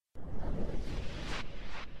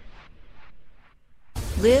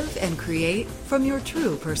Live and create from your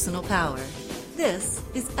true personal power. This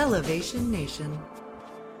is Elevation Nation.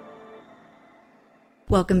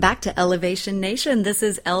 Welcome back to Elevation Nation. This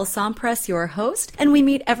is Elle Sompress, your host, and we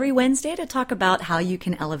meet every Wednesday to talk about how you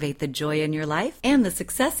can elevate the joy in your life and the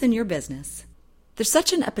success in your business. There's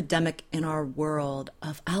such an epidemic in our world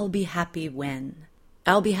of I'll be happy when.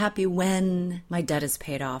 I'll be happy when my debt is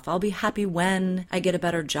paid off. I'll be happy when I get a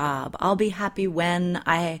better job. I'll be happy when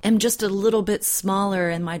I am just a little bit smaller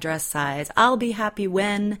in my dress size. I'll be happy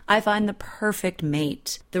when I find the perfect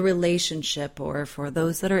mate, the relationship, or for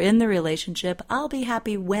those that are in the relationship, I'll be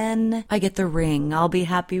happy when I get the ring. I'll be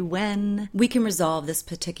happy when we can resolve this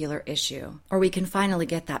particular issue, or we can finally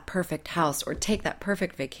get that perfect house or take that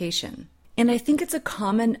perfect vacation. And I think it's a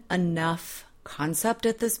common enough concept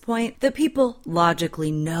at this point that people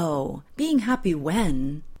logically know being happy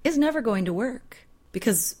when is never going to work,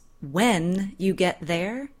 because when you get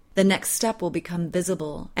there, the next step will become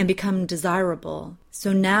visible and become desirable.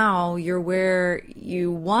 So now you're where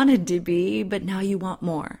you wanted to be, but now you want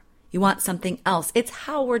more. You want something else. It's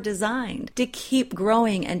how we're designed, to keep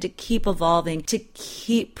growing and to keep evolving, to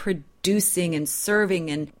keep producing and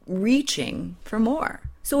serving and reaching for more.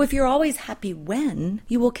 So if you're always happy when,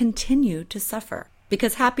 you will continue to suffer.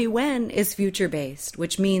 Because happy when is future-based,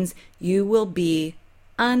 which means you will be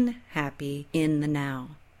unhappy in the now.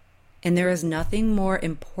 And there is nothing more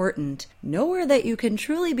important, nowhere that you can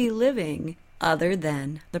truly be living other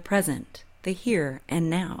than the present, the here and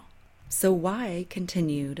now. So why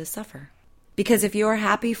continue to suffer? Because if you're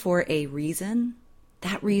happy for a reason,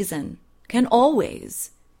 that reason can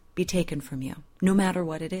always be taken from you, no matter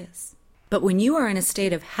what it is. But when you are in a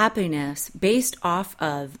state of happiness based off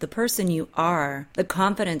of the person you are, the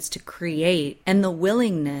confidence to create, and the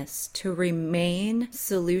willingness to remain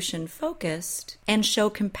solution-focused and show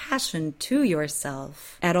compassion to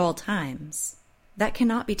yourself at all times, that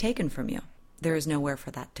cannot be taken from you. There is nowhere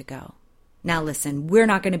for that to go. Now listen, we're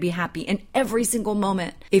not going to be happy in every single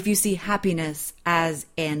moment if you see happiness as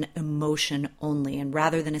an emotion only and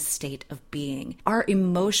rather than a state of being. Our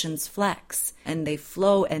emotions flex and they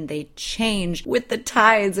flow and they change with the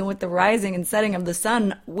tides and with the rising and setting of the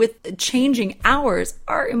sun, with changing hours.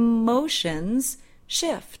 Our emotions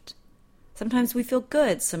shift. Sometimes we feel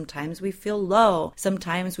good, sometimes we feel low,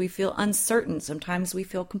 sometimes we feel uncertain, sometimes we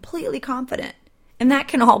feel completely confident. And that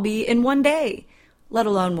can all be in one day, let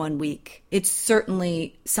alone 1 week. It's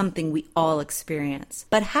certainly something we all experience.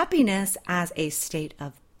 But happiness as a state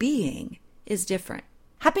of being is different.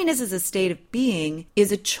 Happiness as a state of being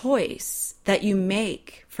is a choice that you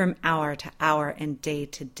make from hour to hour and day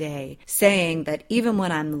to day, saying that even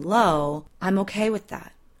when I'm low, I'm okay with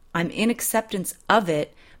that. I'm in acceptance of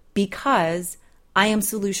it because I am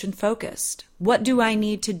solution focused. What do I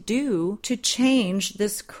need to do to change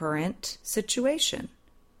this current situation?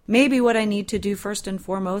 Maybe what I need to do first and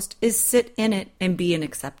foremost is sit in it and be in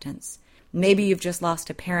acceptance. Maybe you've just lost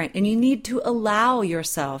a parent and you need to allow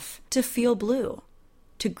yourself to feel blue,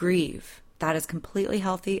 to grieve. That is completely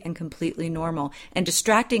healthy and completely normal. And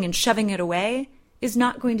distracting and shoving it away is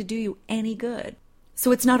not going to do you any good.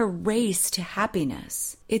 So it's not a race to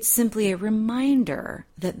happiness. It's simply a reminder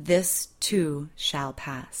that this too shall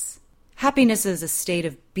pass. Happiness as a state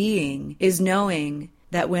of being is knowing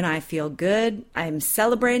that when I feel good, I'm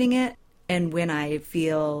celebrating it, and when I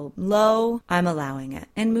feel low, I'm allowing it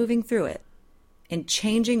and moving through it and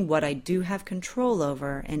changing what I do have control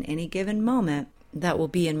over in any given moment that will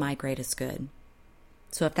be in my greatest good.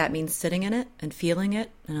 So if that means sitting in it and feeling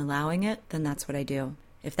it and allowing it, then that's what I do.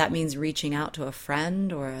 If that means reaching out to a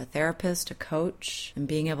friend or a therapist, a coach, and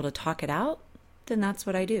being able to talk it out, then that's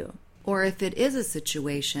what I do. Or if it is a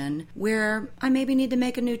situation where I maybe need to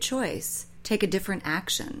make a new choice, take a different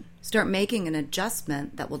action, start making an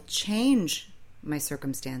adjustment that will change my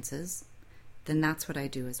circumstances, then that's what I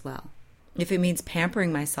do as well. If it means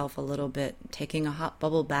pampering myself a little bit, taking a hot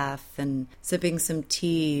bubble bath and sipping some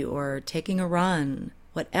tea or taking a run,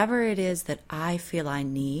 whatever it is that I feel I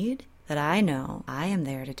need, that I know I am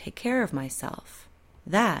there to take care of myself,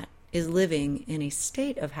 that is living in a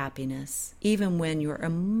state of happiness, even when your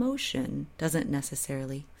emotion doesn't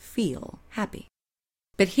necessarily feel happy.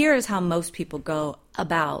 But here is how most people go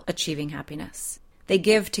about achieving happiness. They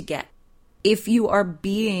give to get. If you are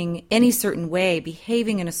being any certain way,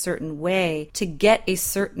 behaving in a certain way to get a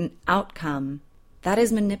certain outcome, that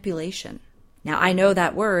is manipulation. Now, I know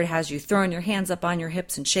that word has you throwing your hands up on your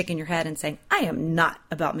hips and shaking your head and saying, I am not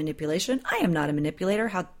about manipulation. I am not a manipulator.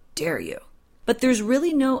 How dare you? But there's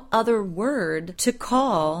really no other word to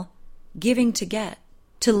call giving to get,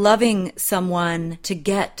 to loving someone to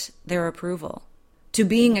get their approval, to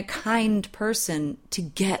being a kind person to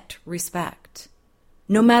get respect.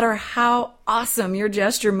 No matter how awesome your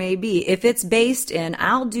gesture may be, if it's based in,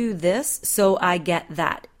 I'll do this so I get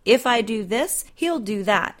that. If I do this, he'll do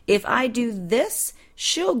that. If I do this,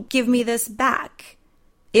 she'll give me this back.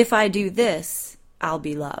 If I do this, I'll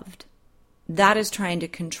be loved. That is trying to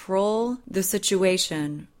control the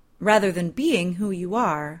situation rather than being who you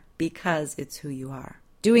are because it's who you are.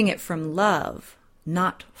 Doing it from love,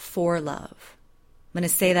 not for love. I'm going to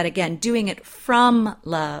say that again. Doing it from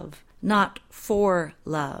love, not for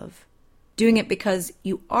love. Doing it because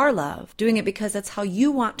you are loved. Doing it because that's how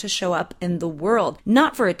you want to show up in the world.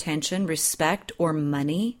 Not for attention, respect, or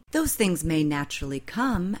money. Those things may naturally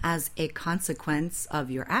come as a consequence of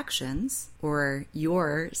your actions or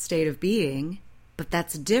your state of being, but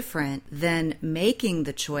that's different than making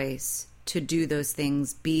the choice to do those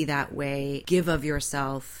things, be that way, give of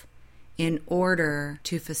yourself in order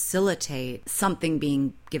to facilitate something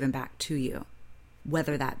being given back to you.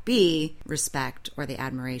 Whether that be respect or the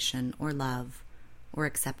admiration or love or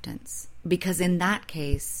acceptance. Because in that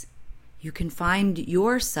case, you can find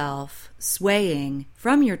yourself swaying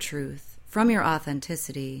from your truth, from your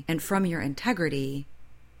authenticity, and from your integrity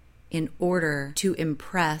in order to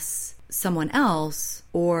impress someone else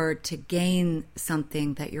or to gain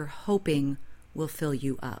something that you're hoping will fill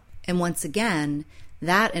you up. And once again,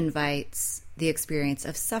 that invites the experience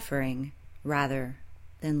of suffering rather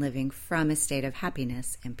than living from a state of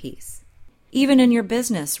happiness and peace. Even in your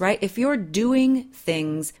business, right? If you're doing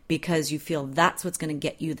things because you feel that's what's going to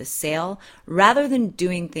get you the sale, rather than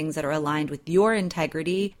doing things that are aligned with your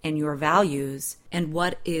integrity and your values and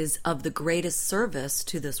what is of the greatest service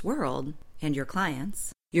to this world and your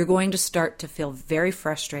clients, you're going to start to feel very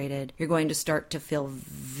frustrated. You're going to start to feel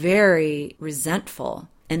very resentful.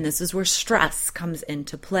 And this is where stress comes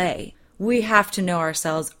into play. We have to know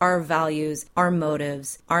ourselves, our values, our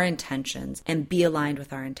motives, our intentions, and be aligned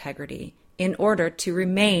with our integrity in order to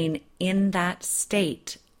remain in that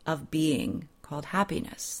state of being called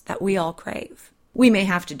happiness that we all crave. We may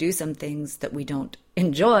have to do some things that we don't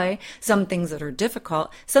enjoy, some things that are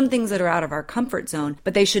difficult, some things that are out of our comfort zone,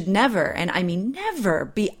 but they should never, and I mean never,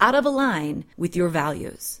 be out of line with your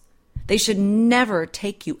values. They should never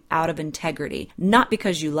take you out of integrity, not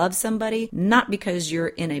because you love somebody, not because you're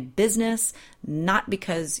in a business, not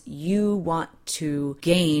because you want to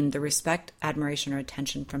gain the respect, admiration, or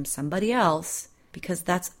attention from somebody else, because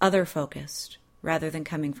that's other-focused rather than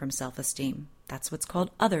coming from self-esteem. That's what's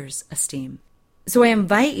called others' esteem. So I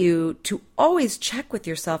invite you to always check with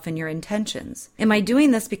yourself and your intentions. Am I doing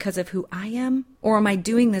this because of who I am? Or am I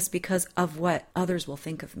doing this because of what others will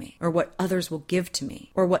think of me? Or what others will give to me?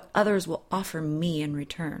 Or what others will offer me in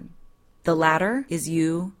return? The latter is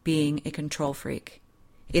you being a control freak.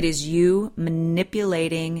 It is you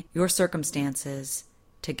manipulating your circumstances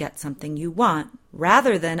to get something you want,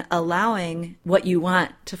 rather than allowing what you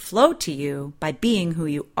want to flow to you by being who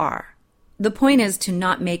you are. The point is to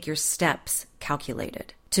not make your steps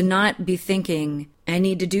calculated, to not be thinking, I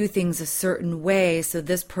need to do things a certain way so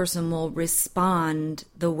this person will respond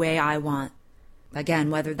the way I want. Again,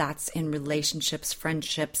 whether that's in relationships,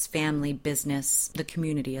 friendships, family, business, the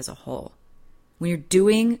community as a whole. When you're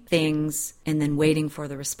doing things and then waiting for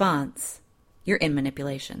the response, you're in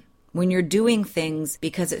manipulation. When you're doing things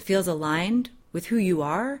because it feels aligned with who you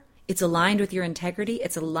are, it's aligned with your integrity,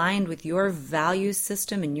 it's aligned with your value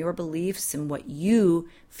system and your beliefs and what you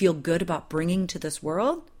feel good about bringing to this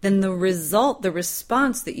world, then the result, the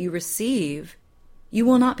response that you receive, you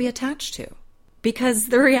will not be attached to. Because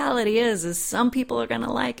the reality is some people are going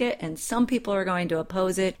to like it and some people are going to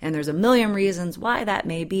oppose it. And there's a million reasons why that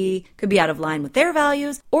may be. Could be out of line with their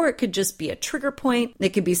values, or it could just be a trigger point.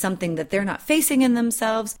 It could be something that they're not facing in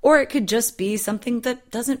themselves, or it could just be something that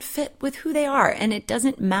doesn't fit with who they are. And it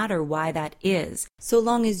doesn't matter why that is. So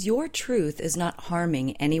long as your truth is not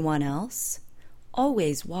harming anyone else,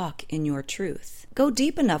 always walk in your truth. Go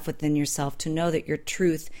deep enough within yourself to know that your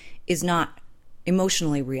truth is not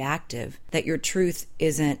emotionally reactive, that your truth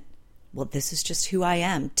isn't, well, this is just who I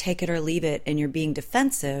am, take it or leave it, and you're being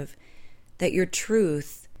defensive, that your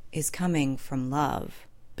truth is coming from love.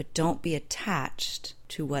 But don't be attached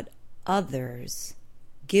to what others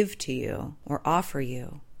give to you or offer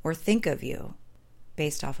you or think of you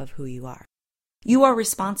based off of who you are. You are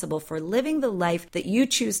responsible for living the life that you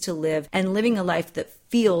choose to live and living a life that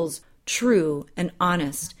feels true and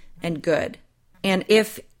honest and good. And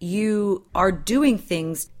if you are doing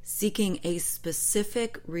things seeking a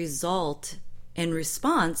specific result in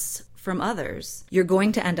response from others, you're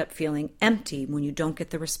going to end up feeling empty when you don't get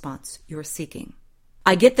the response you're seeking.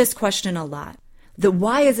 I get this question a lot.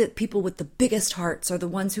 Why is it people with the biggest hearts are the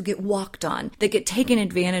ones who get walked on, that get taken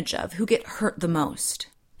advantage of, who get hurt the most?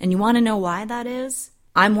 And you want to know why that is?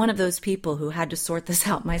 I'm one of those people who had to sort this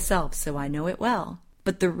out myself, so I know it well.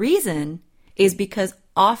 But the reason is because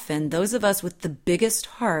often those of us with the biggest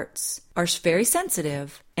hearts are very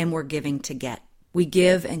sensitive and we're giving to get. We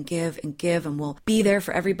give and give and give, and we'll be there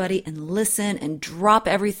for everybody and listen and drop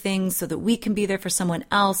everything so that we can be there for someone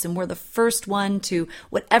else. And we're the first one to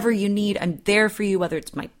whatever you need. I'm there for you, whether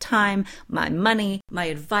it's my time, my money, my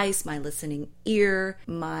advice, my listening ear,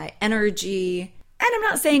 my energy. And I'm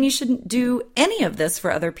not saying you shouldn't do any of this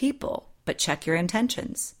for other people, but check your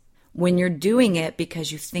intentions. When you're doing it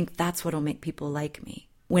because you think that's what'll make people like me.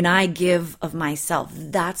 When I give of myself,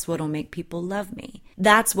 that's what'll make people love me.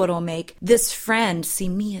 That's what'll make this friend see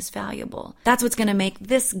me as valuable. That's what's going to make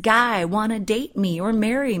this guy want to date me or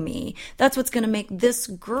marry me. That's what's going to make this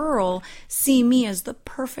girl see me as the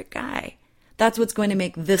perfect guy. That's what's going to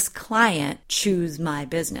make this client choose my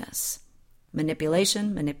business.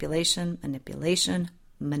 Manipulation, manipulation, manipulation,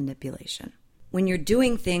 manipulation. When you're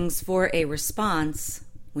doing things for a response,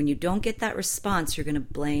 when you don't get that response, you're going to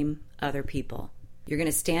blame other people. You're going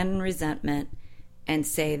to stand in resentment and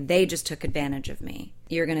say, they just took advantage of me.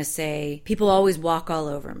 You're going to say, people always walk all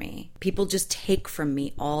over me. People just take from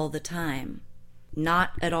me all the time.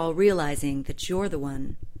 Not at all realizing that you're the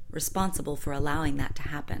one responsible for allowing that to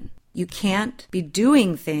happen. You can't be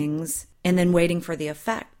doing things and then waiting for the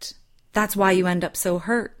effect. That's why you end up so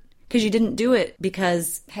hurt. Because you didn't do it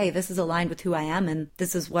because, hey, this is aligned with who I am and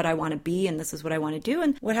this is what I want to be and this is what I want to do.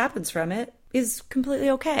 And what happens from it is completely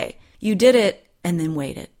okay. You did it and then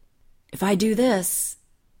waited. If I do this,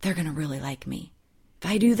 they're going to really like me. If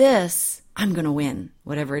I do this, I'm going to win.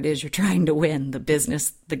 Whatever it is you're trying to win, the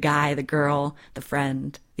business, the guy, the girl, the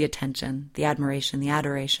friend, the attention, the admiration, the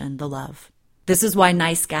adoration, the love. This is why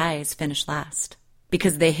nice guys finish last.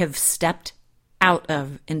 Because they have stepped out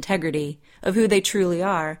of integrity of who they truly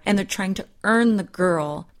are, and they're trying to earn the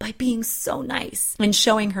girl by being so nice and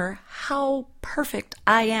showing her how perfect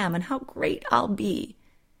I am and how great I'll be.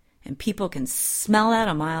 And people can smell that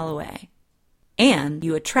a mile away. And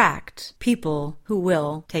you attract people who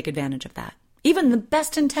will take advantage of that. Even the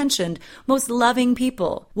best intentioned, most loving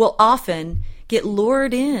people will often get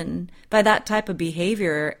lured in by that type of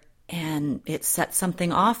behavior, and it sets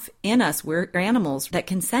something off in us. We're animals that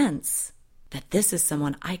can sense that this is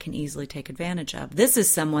someone I can easily take advantage of. This is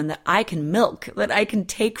someone that I can milk, that I can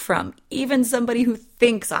take from. Even somebody who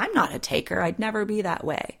thinks I'm not a taker, I'd never be that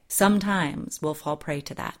way. Sometimes we'll fall prey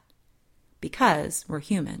to that because we're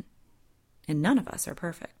human and none of us are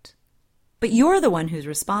perfect. But you're the one who's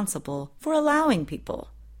responsible for allowing people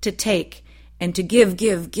to take and to give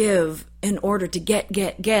in order to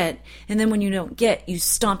get. And then when you don't get, you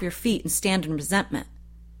stomp your feet and stand in resentment.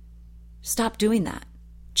 Stop doing that.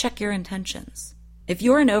 Check your intentions. If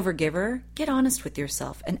you're an overgiver, get honest with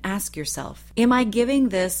yourself and ask yourself, am I giving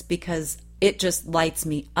this because it just lights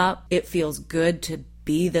me up? It feels good to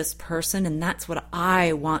be this person and that's what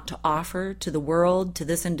I want to offer to the world, to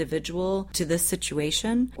this individual, to this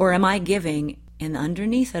situation? Or am I giving and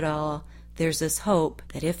underneath it all, there's this hope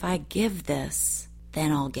that if I give this,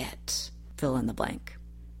 then I'll get fill in the blank.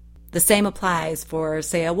 The same applies for,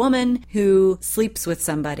 say, a woman who sleeps with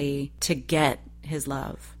somebody to get his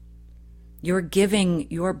love. You're giving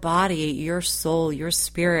your body, your soul, your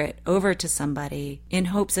spirit over to somebody in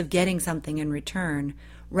hopes of getting something in return,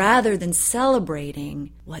 rather than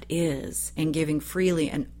celebrating what is and giving freely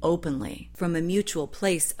and openly from a mutual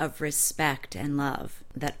place of respect and love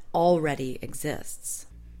that already exists.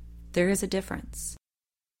 There is a difference.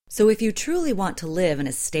 So if you truly want to live in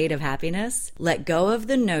a state of happiness, let go of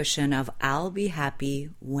the notion of I'll be happy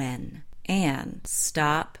when, and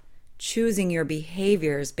stop choosing your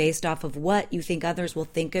behaviors based off of what you think others will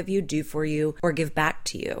think of you, do for you, or give back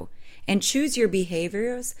to you. And choose your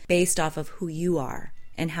behaviors based off of who you are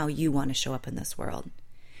and how you want to show up in this world.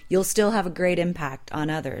 You'll still have a great impact on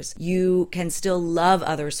others. You can still love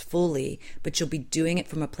others fully, but you'll be doing it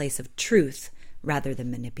from a place of truth rather than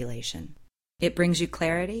manipulation. It brings you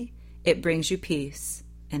clarity, it brings you peace,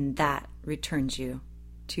 and that returns you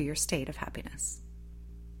to your state of happiness.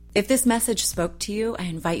 If this message spoke to you, I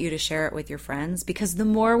invite you to share it with your friends, because the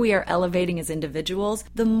more we are elevating as individuals,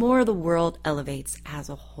 the more the world elevates as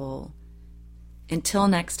a whole. Until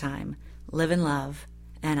next time, live in love,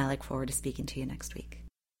 and I look forward to speaking to you next week.